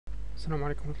السلام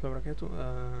عليكم ورحمة الله وبركاته.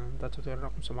 ده توتوريال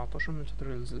رقم 17 من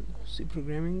توتوريالز سي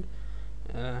بروجرامينج.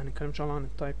 هنتكلم ان شاء الله عن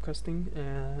التايب كاستنج.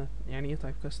 يعني ايه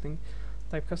تايب كاستنج؟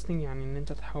 تايب كاستنج يعني ان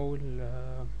انت تحول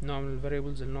نوع من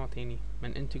الفاريبلز لنوع تاني،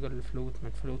 من انتجر لفلوت، من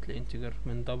فلوت لانتجر،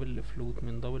 من دبل لفلوت،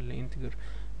 من دبل لانتجر،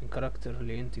 من كاركتر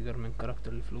لانتجر، من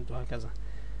كاركتر لفلوت، وهكذا.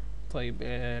 طيب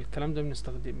الكلام ده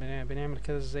بنعمل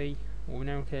كده ازاي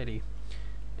وبنعمل كده ليه؟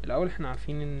 الاول احنا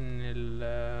عارفين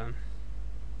ان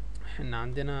احنا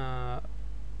عندنا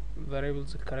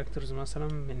variables characters مثلا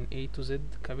من A to Z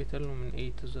capital ومن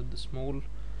A to Z small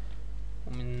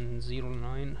ومن 0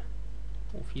 ل 9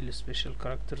 وفي ال special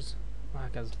characters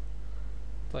وهكذا.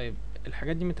 طيب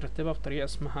الحاجات دي مترتبة بطريقة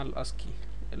اسمها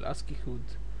الاسكي كود.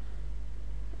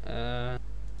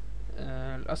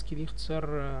 الاسكي دي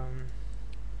اختصار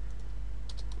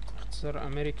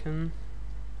American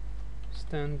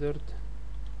Standard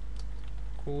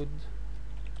Code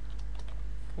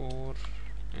for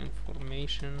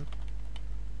Information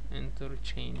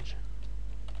Interchange.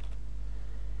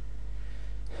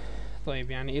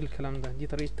 طيب يعني ايه الكلام ده؟ دي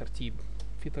طريقة ترتيب.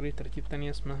 في طريقة ترتيب تانية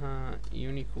اسمها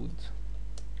يونيكود.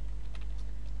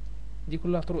 دي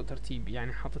كلها طرق ترتيب،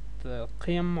 يعني حاطط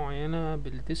قيم معينة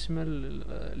بالديسيمال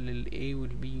لل A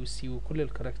وال B وال C وكل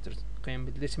الكاركترز، قيم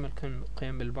بالديسيمال،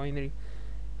 قيم بالباينري،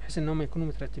 بحيث ان هم يكونوا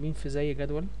مترتبين في زي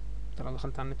جدول. انت لو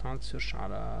دخلت على النت وعملت سيرش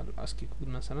على الاسكي كود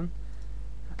مثلا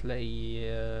هتلاقي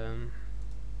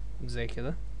زي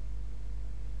كده.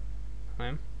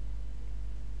 تمام.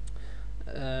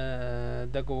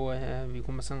 ده جوه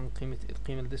بيكون مثلا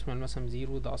القيمة الديسيمال مثلا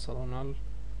 0، ده اصلا نال،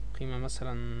 قيمة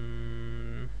مثلا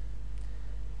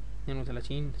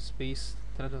 32 سبيس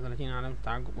 33 علامة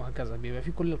تعجب، وهكذا. بيبقى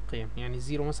فيه كل القيم، يعني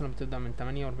الزيرو مثلا بتبدأ من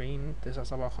 48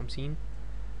 957.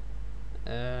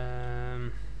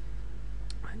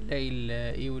 هنلاقي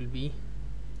ال A وال B.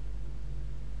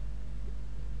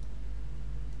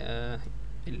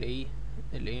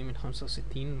 ال A من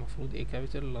 65 المفروض A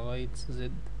capital لغاية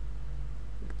Z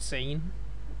 90،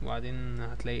 وبعدين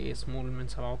هتلاقي A small من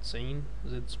 97،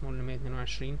 Z small ل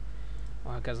 122،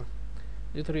 وهكذا.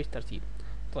 دي طريقة ترتيب.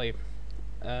 طيب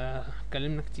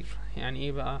اتكلمنا كتير، يعني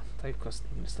ايه بقى تايب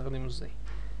كاستنج، نستخدمه ازاي؟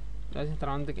 دلوقتي انت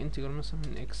عندك انتجر مثلا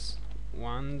من x،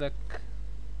 وعندك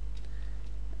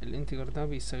الانتجر ده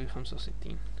بيساوي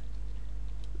 65،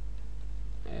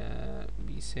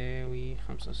 بيساوي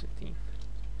 65.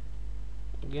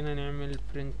 جينا نعمل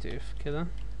print if كده،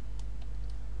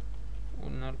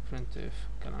 قلنا print if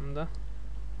الكلام ده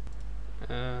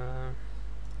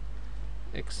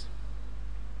x.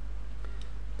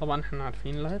 طبعا احنا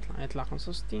عارفين اللي هيطلع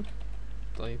 65.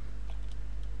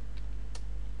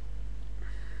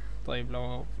 طيب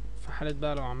لو في حالة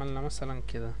بقى لو عملنا مثلا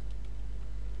كده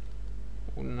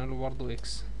قلنا له برضو x،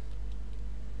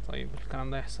 طيب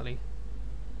الكلام ده يحصل ايه؟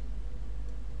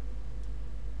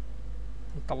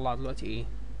 نطلع دلوقتي ايه؟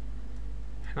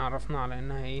 احنا عرفنا على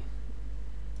انها ايه؟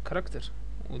 كاركتر،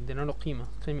 وادينا له قيمة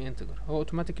انتجر. هو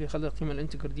اوتوماتيكلي خد القيمة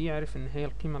الانتجر دي، عرف ان هي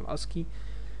القيمة الاسكي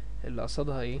اللي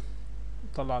قصدها ايه،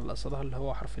 طلع اللي قصدها اللي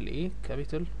هو حرف الايه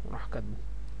كابيتال وراح كاتبه.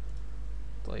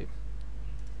 طيب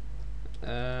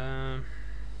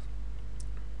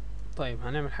طيب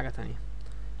هنعمل حاجة تانية،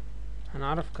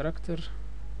 هنعرف كاركتر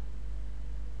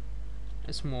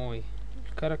اسمه واي.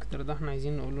 الكاركتر ده احنا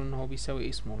عايزين نقوله ان هو بيساوي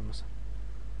ايه سمول مثلا.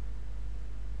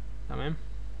 تمام.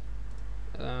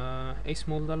 ايه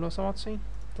سمول ده اللي هو 97.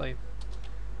 طيب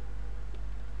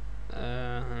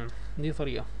دي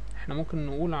طريقة. احنا ممكن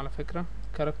نقول على فكرة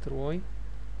كاركتر واي،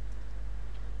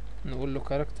 نقول له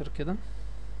كاركتر كده،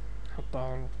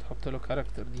 تحط له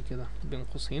كاركتر دي كده بين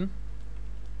قوسين،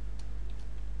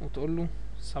 وتقول له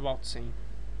 97.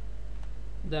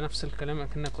 ده نفس الكلام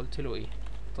اكنك قلت له ايه.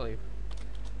 طيب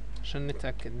عشان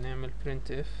نتأكد نعمل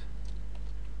print if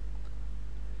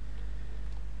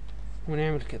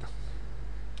ونعمل كده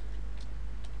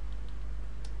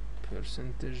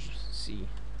 %c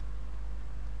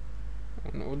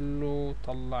ونقول له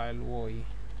طلع الواي،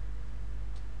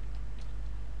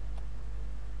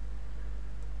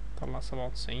 طلع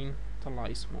 97، طلع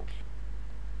اي سمول.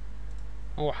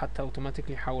 هو حتى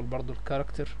اوتوماتيكلي يحول برضو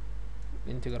الكاركتر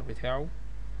الانتجر بتاعه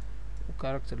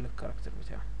وكاركتر للكاركتر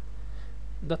بتاعه.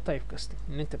 ده التايب كاستنج،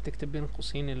 ان انت بتكتب بين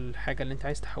قوسين الحاجة اللي انت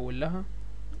عايز تحول لها،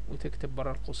 وتكتب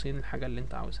برا القوسين الحاجة اللي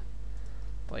انت عاوزها.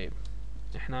 طيب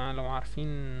احنا لو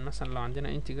عارفين مثلا لو عندنا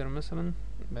انتجر مثلا،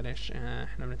 بلاش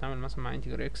احنا بنتعامل مثلا مع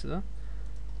انتجر اكس،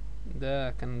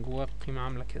 ده كان جواه قيمة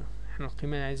عاملة كده، احنا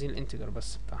القيمة عايزين الانتجر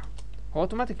بس بتاعها. هو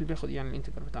اوتوماتيكلي بياخد يعني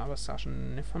الانتجر بتاعها، بس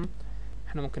عشان نفهم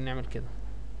احنا ممكن نعمل كده.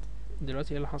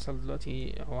 دلوقتي ايه اللي حصل؟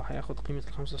 دلوقتي هو هياخد قيمة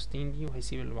ال65 دي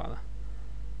وهيسيب اللي بعدها.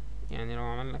 يعني لو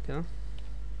عملنا كده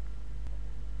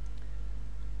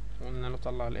وقلنا له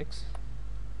طلع الاكس،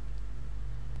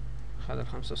 خد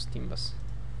ال65 بس.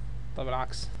 طب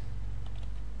العكس،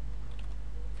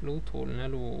 فلوت وقلنا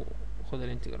له خد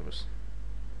الانتجر بس.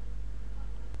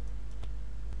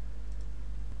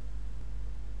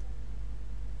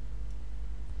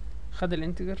 خد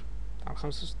الانتجر على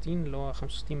 65 اللي هو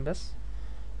 65 بس،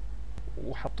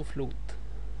 وحطه فلوت،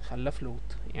 خلاه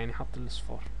فلوت، يعني حط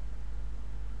الاصفار.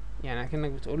 يعني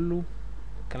اكنك بتقول له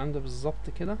الكلام ده بالظبط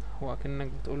كده، هو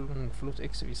اكنك بتقول له ان فلوت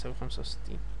اكس بيساوي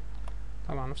 65.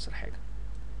 طبعا نفس الحاجه،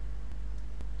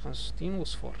 65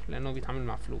 وصفار لانه بيتعامل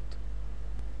مع فلوت.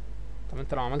 طب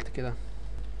انت لو عملت كده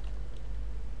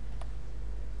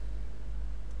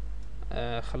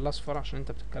خلاه صفار عشان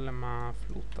انت بتتكلم مع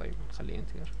فلوت. طيب نخليه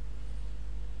انتجر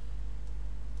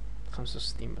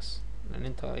 65 بس، لان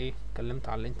انت ايه اتكلمت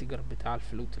على الانتجر بتاع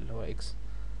الفلوت اللي هو اكس.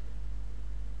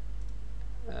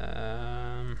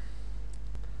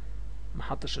 ما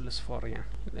حطش الاصفار يعني،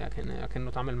 لكنه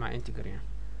اتعامل مع انتجر يعني.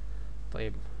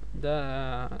 طيب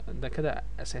ده كده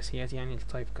اساسيات يعني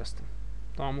التايب كاستنج.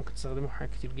 طبعا ممكن تستخدمه في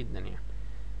حاجات كتير جدا، يعني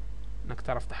انك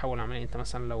تعرف تحول عملية. انت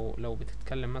مثلا لو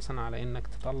بتتكلم مثلا على انك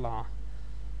تطلع،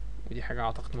 ودي حاجة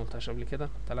اعتقد مقلتهاش قبل كده،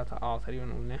 3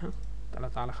 تقريبا قلناها،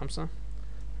 3 على 5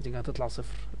 النتيجة هتطلع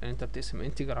صفر، لان انت بتقسم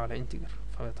انتجر على انتجر،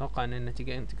 فيتوقع ان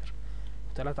النتيجة انتجر.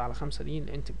 3 على 5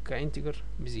 دي كانتجر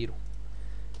بزيرو،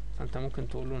 فانت ممكن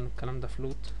تقول له ان الكلام ده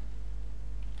فلوت،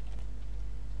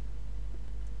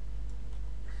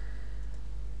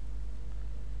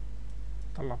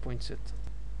 طلع 0.6.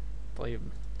 طيب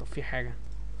في حاجة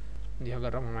دي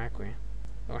هجربها معاكم يعني،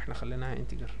 لو احنا خليناها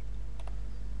انتجر،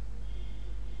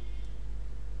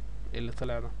 ايه اللي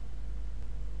طلع ده؟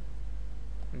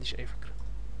 منديش اي فكرة.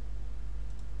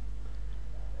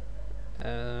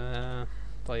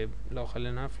 طيب لو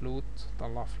خليناها فلوت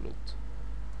طلع فلوت.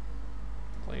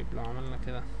 طيب لو عملنا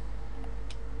كده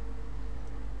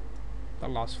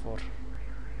طلع صفار،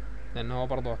 لان هو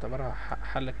برضه اعتبرها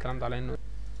حل الكلام ده على انه،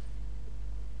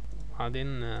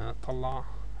 بعدين طلع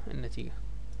النتيجة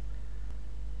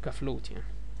كفلوت يعني.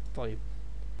 طيب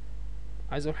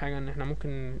عايز اقول حاجة، ان احنا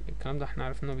ممكن الكلام ده احنا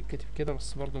عارف انه بيتكتب كده،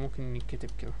 بس برضه ممكن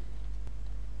يتكتب كده،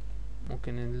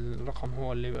 ممكن الرقم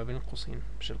هو اللي يبقى بين قوسين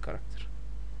مش الكاركتر.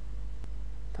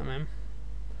 تمام.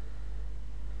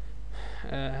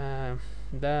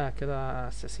 ده كده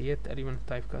اساسيات تقريبا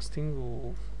التايب كاستنج،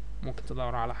 وممكن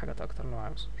تدور على حاجات اكتر لو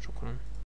عاوز. شكرا.